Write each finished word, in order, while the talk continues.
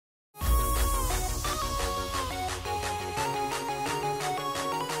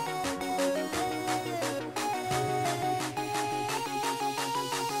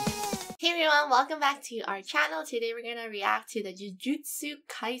everyone, welcome back to our channel. Today we're going to react to the Jujutsu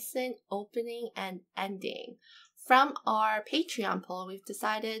Kaisen opening and ending. From our Patreon poll, we've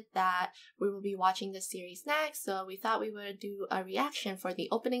decided that we will be watching this series next, so we thought we would do a reaction for the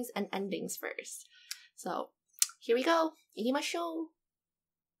openings and endings first. So, here we go. Ikimashou.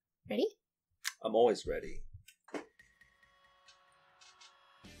 Ready? I'm always ready.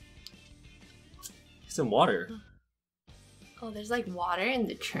 It's in water. Oh, there's like water in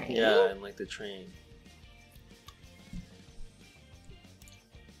the train? Yeah, in like the train.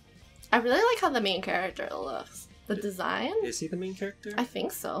 I really like how the main character looks. The design? Is he the main character? I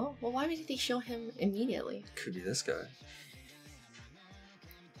think so. Well, why did they show him immediately? Could be this guy.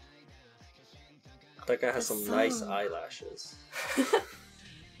 That guy has some nice eyelashes.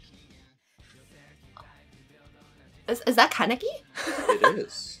 Is that Kaneki? It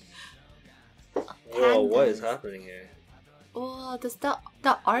is. Whoa, what is happening here? Oh,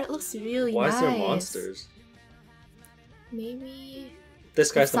 the art looks really Why nice. is there monsters? Maybe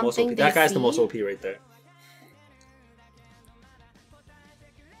this guy's the most OP. That guy's the most OP right there.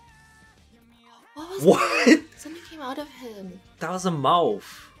 What? That? Something came out of him. That was a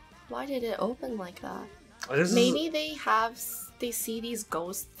mouth. Why did it open like that? Oh, maybe they see these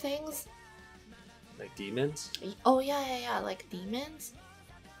ghost things. Like demons? Oh yeah, like demons.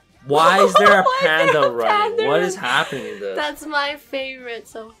 Why is there a panda running? What is happening in this? That's my favorite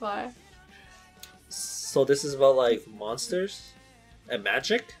so far. So this is about like monsters and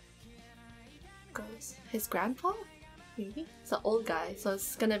magic? Ghost. His grandpa? Maybe? It's an old guy, so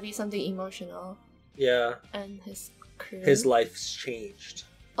it's gonna be something emotional. Yeah. And his crew. His life's changed.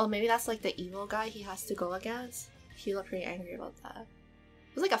 Oh, maybe that's like the evil guy he has to go against. He looked pretty angry about that.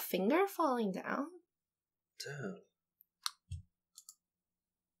 It was like a finger falling down. Damn.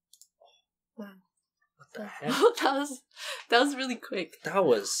 Wow. What the heck? that was really quick. That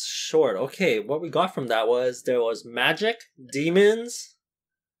was short. Okay, what we got from that was there was magic, demons.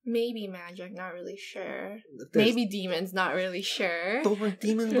 Maybe magic, not really sure. Maybe demons, not really sure. Those were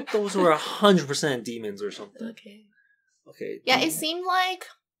demons, but those were 100% demons or something. Okay. Okay. Yeah, it seemed like,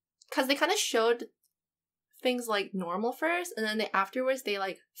 because they kind of showed things like normal first, and then afterwards they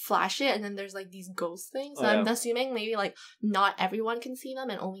like flash it, and then there's like these ghost things. So I'm assuming maybe like not everyone can see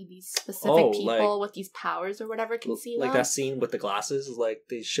them, and only these specific people with these powers or whatever can see them. Like that scene with the glasses, like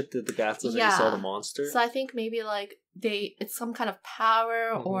they shifted the glasses and you saw the monster. So I think maybe like it's some kind of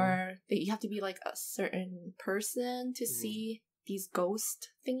power, or you have to be like a certain person to see these ghost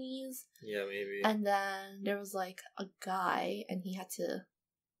thingies. Yeah, maybe. And then there was like a guy, and he had to.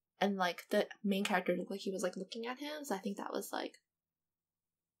 And, like, the main character looked like he was, like, looking at him. So I think that was, like,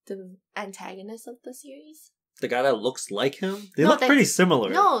 the antagonist of the series. The guy that looks like him? They look pretty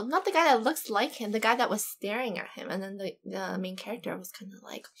similar. No, not the guy that looks like him. The guy that was staring at him. And then the main character was kind of,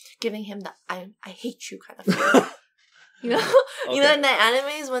 like, giving him the I hate you kind of thing. You know? Okay. You know, in the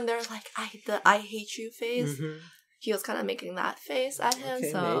animes when there's, like, I hate you face? He was kind of making that face at him.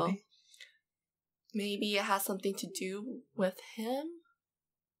 Okay, so maybe it has something to do with him.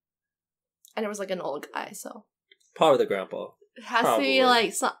 And it was like an old guy, so probably the grandpa. It has to be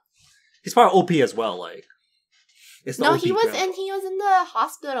like some. He's probably OP as well. Like, it's the no, OP he was grandpa. he was in the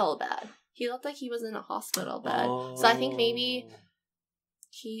hospital bed. He looked like he was in a hospital bed. Oh. So I think maybe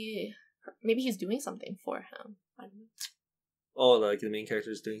he's doing something for him. I don't know. Oh, like the main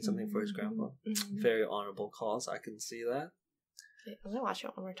character is doing something for his grandpa. Very honorable cause. I can see that. Wait, I'm gonna watch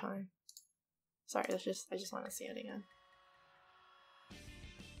it one more time. Sorry, I just want to see it again.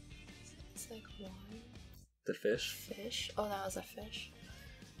 Like one. The fish? Fish? Oh, that was a fish.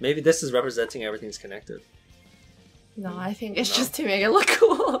 Maybe this is representing everything's connected. No, I think it's just to make it look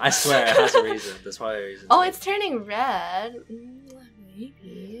cool. I swear, it has a reason. There's probably a reason. Oh, it's turning red.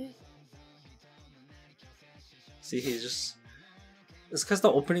 Maybe. See, he's just... It's because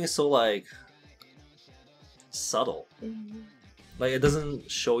the opening is so, like... subtle. Like, it doesn't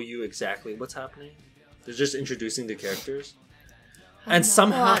show you exactly what's happening. They're just introducing the characters. And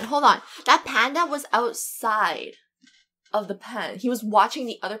somehow... Hold on. That panda was outside of the pen. He was watching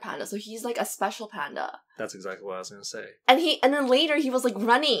the other panda, so he's like a special panda. That's exactly what I was going to say. And then later he was like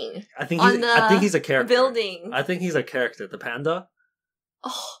running. I think he's a character. Building. I think he's a character. The panda.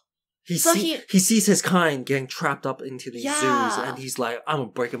 Oh. He sees his kind getting trapped up into these zoos, and he's like, I'm going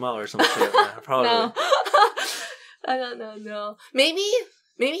to break him out or some shit. Probably. No. I don't know, no. Maybe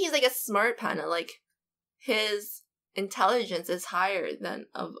he's like a smart panda. Like, his intelligence is higher than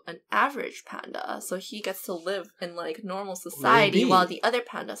of an average panda, so he gets to live in like normal society while the other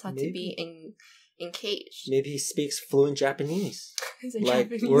pandas have to be in cage. Maybe he speaks fluent Japanese. Like,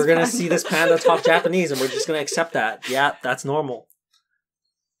 we're gonna see this panda talk Japanese, and we're just gonna accept that. Yeah, that's normal.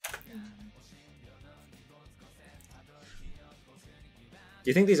 Do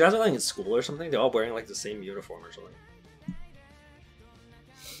you think these guys are like in school or something? They're all wearing like the same uniform or something.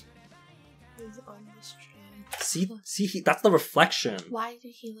 He's on this train. See, that's the reflection. Why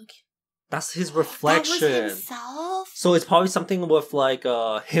did he look? That's his reflection. That was himself. So it's probably something with like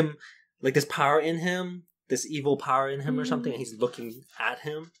him, like this power in him, this evil power in him or something, and he's looking at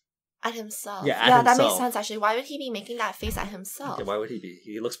him. At himself. Yeah, that himself. makes sense actually. Why would he be making that face at himself? Yeah, why would he be?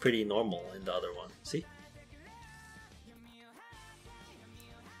 He looks pretty normal in the other one. See?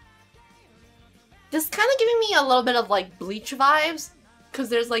 This kind of giving me a little bit of like Bleach vibes, because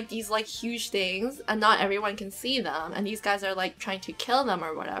there's like these like huge things and not everyone can see them, and these guys are like trying to kill them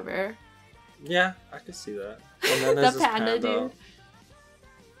or whatever. Yeah, I could see that. And then there's The this panda dude.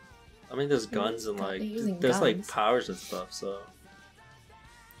 I mean, there's guns and like using there's like guns. powers and stuff. So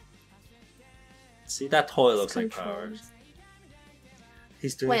see, that totally looks like Controls. powers.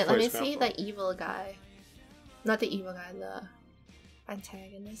 He's doing. Wait, it for let me his see grandpa. the evil guy. Not the evil guy. The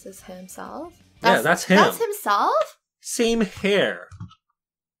antagonist is himself. Yeah, that's him. That's himself. Same hair.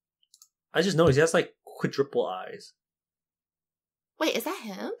 I just noticed he has like quadruple eyes. Wait, is that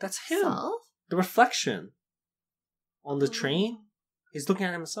him? That's him. Self? The reflection on the Oh. train. He's looking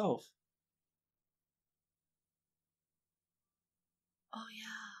at himself. Oh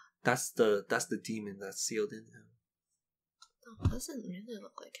yeah. That's the demon that's sealed in him. No, it doesn't really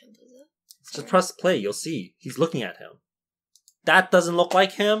look like him, does it? Just press play, you'll see. He's looking at him. That doesn't look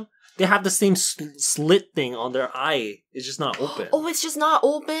like him. They have the same slit thing on their eye. It's just not open. Oh, it's just not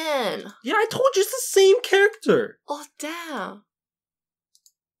open. Yeah, I told you it's the same character. Oh damn.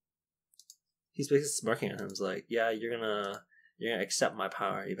 He's basically smirking at him. He's like, "Yeah, you're gonna accept my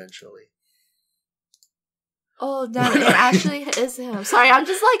power eventually." Oh damn, it actually is him. Sorry, I'm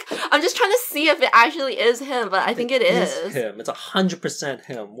just trying to see if it actually is him, but I think it is. It's him. It's 100%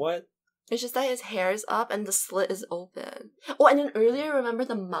 him. What? It's just that his hair is up and the slit is open. Oh, and then earlier, remember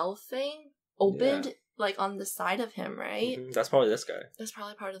the mouth thing opened like on the side of him, right? Mm-hmm. That's probably this guy. That's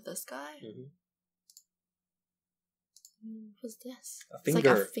probably part of this guy. Mm-hmm. What's this? A It's finger.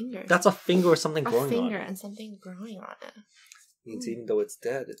 like a finger. That's a finger or something a growing finger on it. and something growing on it. Means even though it's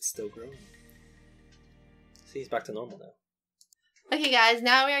dead, it's still growing. See, he's back to normal now. Okay, guys,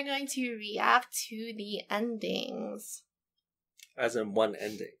 now we are going to react to the endings. As in one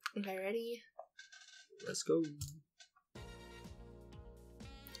ending. Okay, ready? Let's go.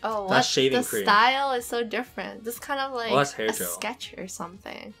 Oh, That's what? shaving the cream. style is so different. This kind of like that's hair a gel. sketch or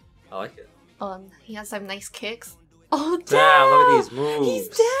something. I like it. He has some nice kicks. Oh, damn! Damn, look at these moves. He's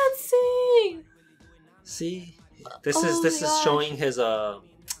dancing! See? This Oh is my gosh. showing his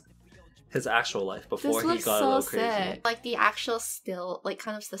actual life before This he looks got a so little crazy. sick. Like the actual still, like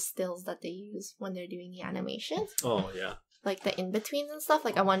kind of the stills that they use when they're doing the animations. Oh yeah. Like the in-betweens and stuff.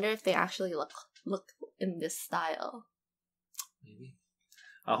 Like I wonder if they actually look in this style. Maybe.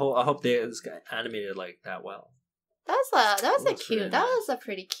 I hope this guy animated like that well. That was a Looks cute. really That nice. was a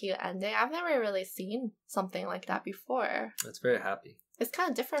pretty cute ending. I've never really seen something like that before. It's very happy. It's kind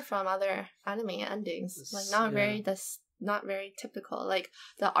of different from other anime endings. Like not very typical. Like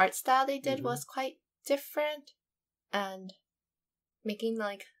the art style they did Mhm. was quite different, and making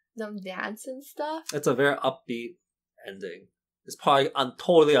like them dance and stuff. It's a very upbeat ending. It's probably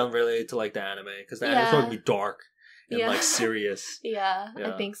totally unrelated to like the anime because the anime is going to be dark and Yeah. like serious. Yeah,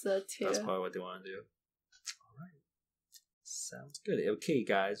 Yeah, I think so too. That's probably what they want to do. Alright. Sounds good. Okay,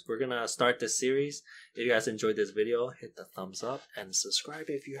 guys, we're gonna start this series. If you guys enjoyed this video, hit the thumbs up and subscribe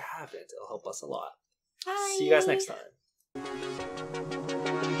if you haven't. It'll help us a lot. Bye. See you guys next time.